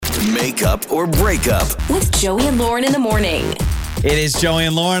Makeup or Breakup with Joey and Lauren in the morning. It is Joey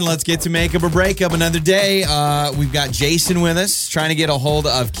and Lauren. Let's get to Makeup or Breakup another day. We've got Jason with us trying to get a hold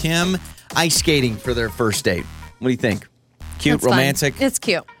of Kim ice skating for their first date. What do you think? Cute, That's romantic? fun. It's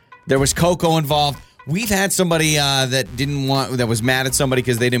cute. There was Coco involved. We've had somebody that was mad at somebody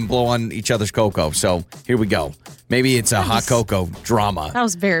because they didn't blow on each other's cocoa. So here we go. Maybe it's a hot cocoa drama. That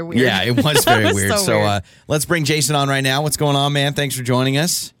was very weird. Yeah, it was very was weird. so weird. Let's bring Jason on right now. What's going on, man? Thanks for joining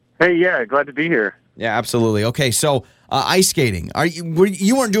us. Hey, yeah, glad to be here. Yeah, absolutely. Okay, so ice skating.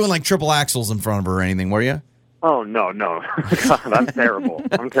 You weren't doing like triple axels in front of her or anything, were you? Oh, no. God, I'm terrible.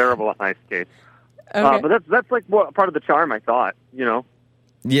 I'm terrible on ice skates. Okay. But that's like part of the charm, I thought, you know.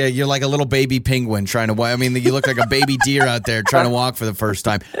 Yeah, you're like a little baby penguin trying to walk. I mean, you look like a baby deer out there trying to walk for the first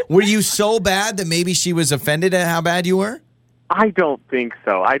time. Were you so bad that maybe she was offended at how bad you were? I don't think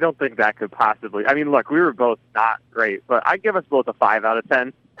so. I don't think that could possibly. I mean, look, we were both not great, but I give us both a 5 out of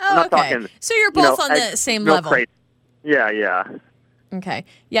 10. I'm not okay. talking, So you're both on the same level. Crazy. Yeah. Okay.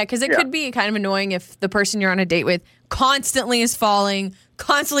 Yeah, because it could be kind of annoying if the person you're on a date with constantly is falling,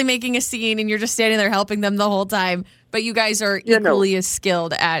 constantly making a scene, and you're just standing there helping them the whole time, but you guys are equally as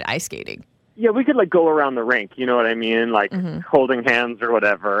skilled at ice skating. Yeah, we could, like, go around the rink, you know what I mean? Like, holding hands or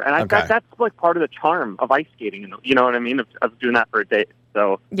whatever. And that's, like, part of the charm of ice skating, you know what I mean, of doing that for a date.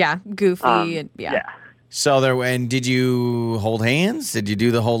 So Yeah, goofy. And yeah. So and did you hold hands? Did you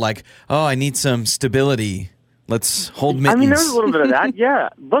do the whole like, oh, I need some stability. Let's hold mittens. I mean, there's a little bit of that, yeah.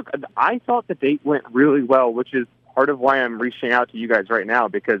 Look, I thought the date went really well, which is part of why I'm reaching out to you guys right now,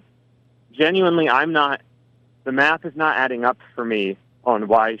 because genuinely the math is not adding up for me on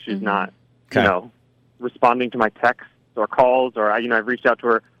why she's not, responding to my texts or calls, or, I've reached out to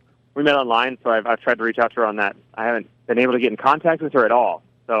her. We met online, so I've tried to reach out to her on that. I haven't been able to get in contact with her at all.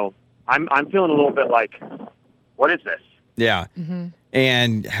 So I'm feeling a little bit like, what is this? Yeah. Mm-hmm.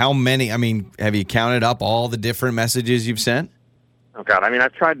 And how many, have you counted up all the different messages you've sent? Oh, God. I mean,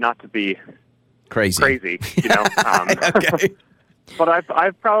 I've tried not to be crazy, you know. Okay. But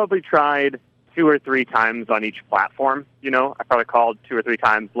I've probably tried 2 or 3 times on each platform, you know. I probably called 2 or 3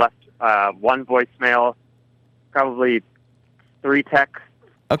 times, left 1 voicemail, probably 3 texts.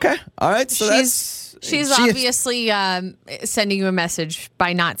 Okay. All right. So she's obviously sending you a message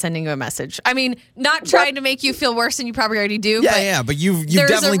by not sending you a message. I mean, not trying to make you feel worse than you probably already do. Yeah, but you've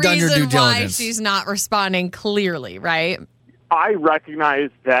definitely done your due diligence. There's a reason why she's not responding clearly, right? I recognize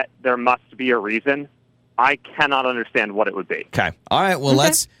that there must be a reason. I cannot understand what it would be. Okay. All right. Well,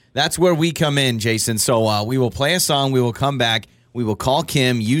 that's where we come in, Jason. So we will play a song. We will come back. We will call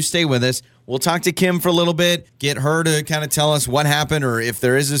Kim. You stay with us. We'll talk to Kim for a little bit, get her to kind of tell us what happened or if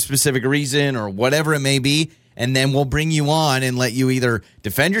there is a specific reason or whatever it may be, and then we'll bring you on and let you either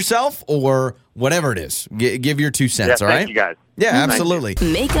defend yourself or whatever it is. Give your 2 cents, all right? Thank you, guys. Yeah, absolutely.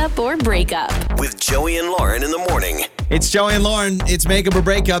 Makeup or Breakup with Joey and Lauren in the morning. It's Joey and Lauren. It's Makeup or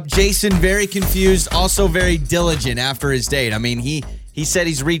Breakup. Jason, very confused, also very diligent after his date. I mean, he said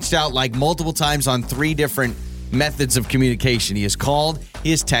he's reached out like multiple times on 3 different methods of communication. He has called,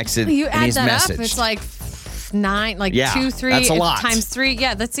 he has texted, and he has messaged. Up, it's like 9, like 2, 3 that's a lot. times 3.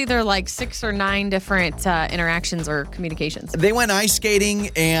 Yeah, that's either like 6 or 9 different interactions or communications. They went ice skating,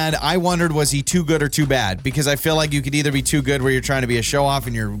 and I wondered, was he too good or too bad? Because I feel like you could either be too good where you're trying to be a show-off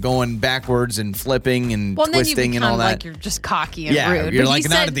and you're going backwards and flipping and twisting and all that. Like you're just cocky and rude. You're but like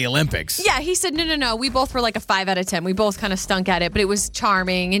not at the Olympics. Yeah, he said, no. We both were like a 5 out of 10. We both kind of stunk at it, but it was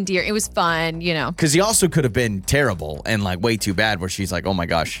charming and dear. It was fun, you know. Because he also could have been terrible and like way too bad where she's like, oh my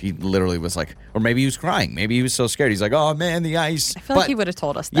gosh, he literally was like, or maybe he was crying. Maybe he was so scared. He's like, oh man, the ice. I feel like he would have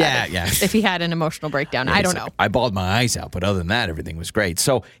told us that. If he had an emotional breakdown. I don't know. I bawled my eyes out, but other than that, everything was great.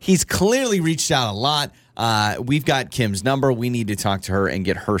 So he's clearly reached out a lot. We've got Kim's number. We need to talk to her and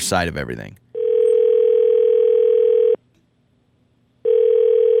get her side of everything.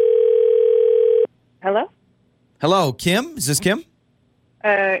 Hello? Hello, Kim? Is this Kim?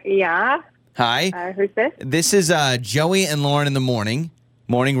 Yeah. Hi. Who's this? This is Joey and Lauren in the morning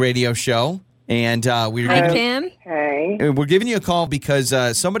radio show. And Hi, Kim. Hey. We're giving you a call because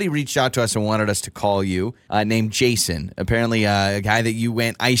somebody reached out to us and wanted us to call you, named Jason, apparently a guy that you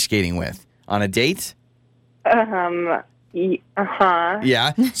went ice skating with on a date. Uh-huh.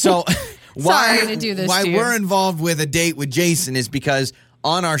 Yeah. So Sorry to do this why to you. we're involved with a date with Jason is because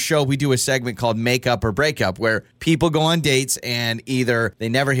on our show, we do a segment called Makeup or Breakup where people go on dates and either they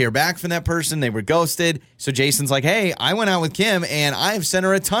never hear back from that person, they were ghosted. So Jason's like, hey, I went out with Kim and I've sent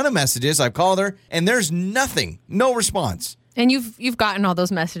her a ton of messages. I've called her and there's nothing, no response. And you've gotten all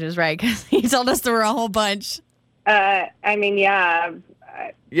those messages, right? Because he told us there were a whole bunch. I mean, yeah.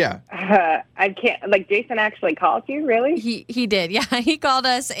 Yeah. I can't, like, Jason actually called you, really? He did. Yeah, he called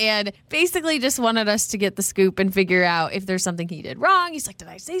us and basically just wanted us to get the scoop and figure out if there's something he did wrong. He's like, did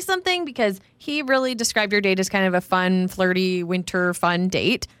I say something? Because he really described your date as kind of a fun, flirty, winter fun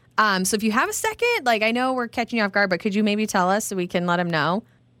date. So if you have a second, like, I know we're catching you off guard, but could you maybe tell us so we can let him know?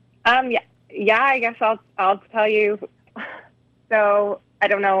 Yeah, I guess I'll tell you. So I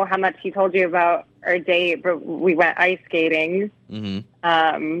don't know how much he told you about our date, but we went ice skating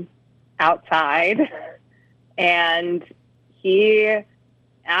outside, and he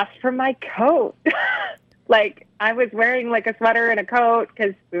asked for my coat. Like, I was wearing like a sweater and a coat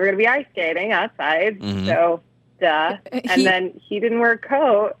because we were going to be ice skating outside. So, duh. And then he didn't wear a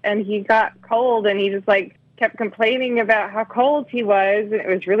coat, and he got cold, and he just like kept complaining about how cold he was, and it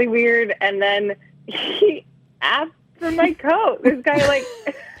was really weird. And then he asked for my coat. This guy like...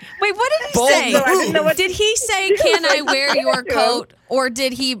 Wait, what did he say? So I didn't know what did he say, can I wear your coat? Or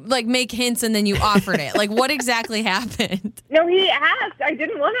did he like make hints and then you offered it? Like, what exactly happened? No, he asked. I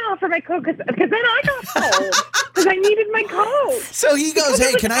didn't want to offer my coat because then I got cold because I needed my coat. So he goes,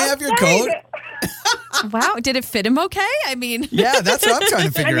 hey, can I have your coat? Wow. Did it fit him okay? I mean. Yeah, that's what I'm trying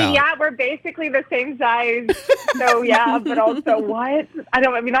to figure out. Yeah, we're basically the same size. So, yeah, but also what?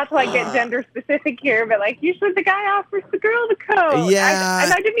 I mean, not to like get gender specific here, but like usually the guy offers the girl the coat. Yeah.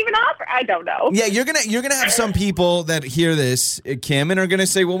 And I didn't even offer. I don't know. Yeah, you're gonna have some people that hear this, Kim, and are gonna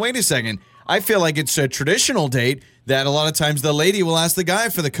say, well, wait a second. I feel like it's a traditional date that a lot of times the lady will ask the guy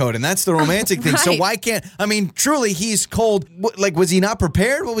for the coat, and that's the romantic thing. So why can't, I mean, truly, he's cold. Like, was he not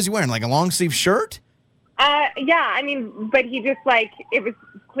prepared? What was he wearing? Like a long sleeve shirt? Yeah, I mean, but he just like, it was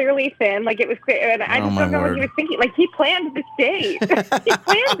clearly thin. Like, it was clear. And I just don't know what he was thinking. Like, he planned this date. He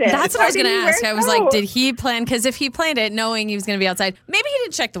planned it. That's what I was going to ask. I was like, coat? did he plan? Because if he planned it knowing he was going to be outside, maybe he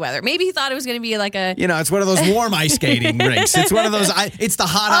didn't check the weather. Maybe he thought it was going to be like a... You know, it's one of those warm ice skating rinks. It's one of those, it's the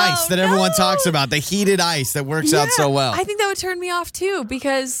hot ice that everyone talks about, the heated ice that works out so well. I think that would turn me off too,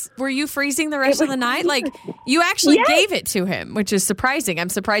 because were you freezing the rest of the night? Like, you actually gave it to him, which is surprising. I'm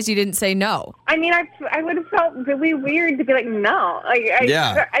surprised you didn't say no. I mean, I would have felt really weird to be like, no. Like,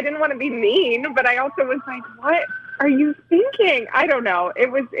 I didn't want to be mean, but I also was like, what are you thinking? I don't know. It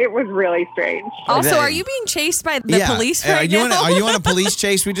was really strange. Also, are you being chased by the police right now? Are you on a police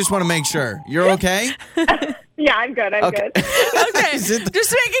chase? We just want to make sure. You're okay? Yeah, I'm good. I'm good. Okay, just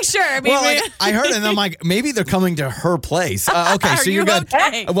making sure. I mean, well, I heard it, and I'm like, maybe they're coming to her place. Okay, so you're good.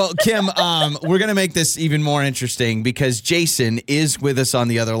 Okay? Well, Kim, we're going to make this even more interesting because Jason is with us on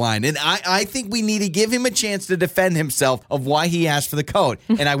the other line. And I think we need to give him a chance to defend himself of why he asked for the coat.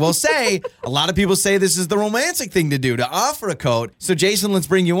 And I will say, a lot of people say this is the romantic thing to do, to offer a coat. So, Jason, let's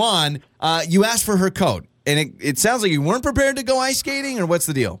bring you on. You asked for her coat, and it sounds like you weren't prepared to go ice skating, or what's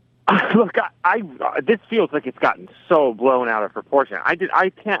the deal? Look, this feels like it's gotten so blown out of proportion. I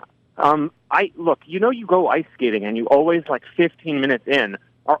can't. Look, you go ice skating and you always, like 15 minutes in,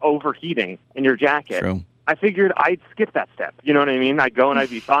 are overheating in your jacket. True. I figured I'd skip that step. You know what I mean? I'd go and I'd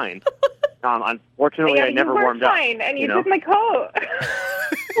be fine. Unfortunately, I never warmed up. Fine, and you took my coat.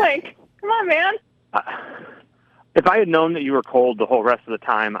 Like, come on, man. If I had known that you were cold the whole rest of the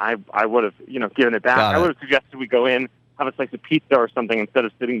time, I would have, given it back. I would have suggested we go in, have a slice of pizza or something instead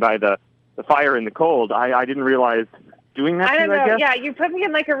of sitting by the fire in the cold. I didn't realize doing that. I don't know. I guess. Yeah, you put me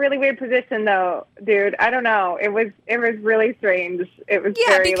in like a really weird position, though, dude. I don't know. It was really strange. It was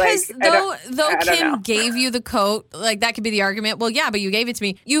very, because like, though Kim gave you the coat, like that could be the argument. Well, yeah, but you gave it to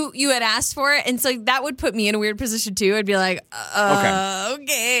me. You had asked for it, and so that would put me in a weird position too. I'd be like,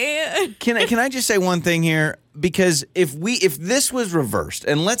 okay. Can I just say one thing here? Because if this was reversed,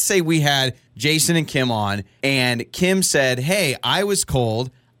 and let's say we had Jason and Kim on, and Kim said, hey, I was cold,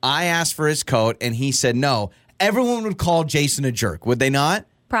 I asked for his coat, and he said no, everyone would call Jason a jerk, would they not?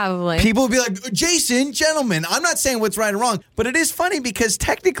 Probably. People would be like, Jason, gentlemen, I'm not saying what's right or wrong, but it is funny because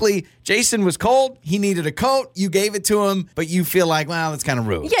technically Jason was cold, he needed a coat, you gave it to him, but you feel like, well, that's kind of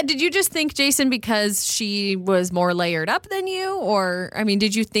rude. Yeah, did you just think Jason because she was more layered up than you? Or, I mean,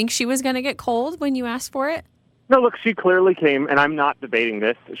 did you think she was going to get cold when you asked for it? No, look, she clearly came, and I'm not debating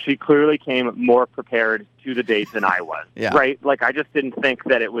this, she clearly came more prepared to the date than I was, right? Like, I just didn't think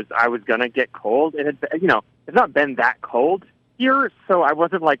that I was going to get cold. It had, it's not been that cold here, so I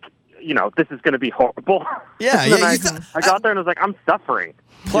wasn't like, this is going to be horrible. Yeah, I got there and I was like, I'm suffering,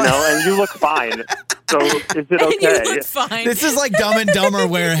 and you look fine. So is it And you okay? look fine. This is like Dumb and Dumber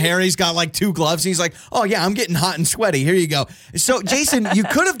where Harry's got like 2 gloves and he's like, oh yeah, I'm getting hot and sweaty. Here you go. So Jason, you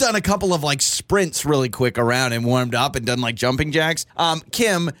could have done a couple of like sprints really quick around and warmed up and done like jumping jacks.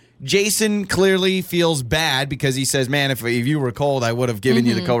 Kim, Jason clearly feels bad because he says, man, if you were cold, I would have given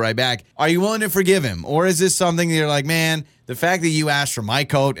you the coat right back. Are you willing to forgive him? Or is this something that you're like, man, the fact that you asked for my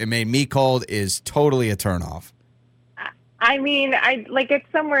coat and made me cold is totally a turnoff? I mean,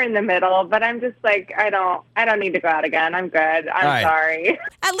 it's somewhere in the middle, but I'm just like, I don't need to go out again. I'm good. I'm sorry.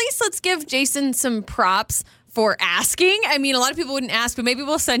 At least let's give Jason some props for asking. I mean, a lot of people wouldn't ask, but maybe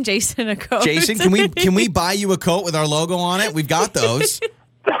we'll send Jason a coat. Jason, can we buy you a coat with our logo on it? We've got those.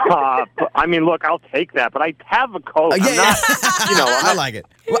 I mean, look, I'll take that, but I have a coat. Yeah, I'm not, I like it.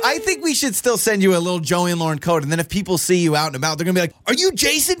 Well, I think we should still send you a little Joey and Lauren coat, and then if people see you out and about, they're going to be like, are you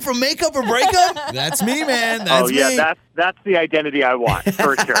Jason from Makeup or Breakup? That's me, man. That's me. That's the identity I want,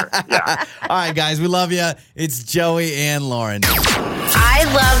 for sure. Yeah. All right, guys, we love you. It's Joey and Lauren. I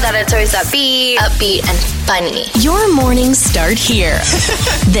love that it's always upbeat and funny. Your mornings start here.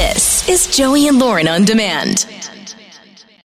 This is Joey and Lauren on Demand.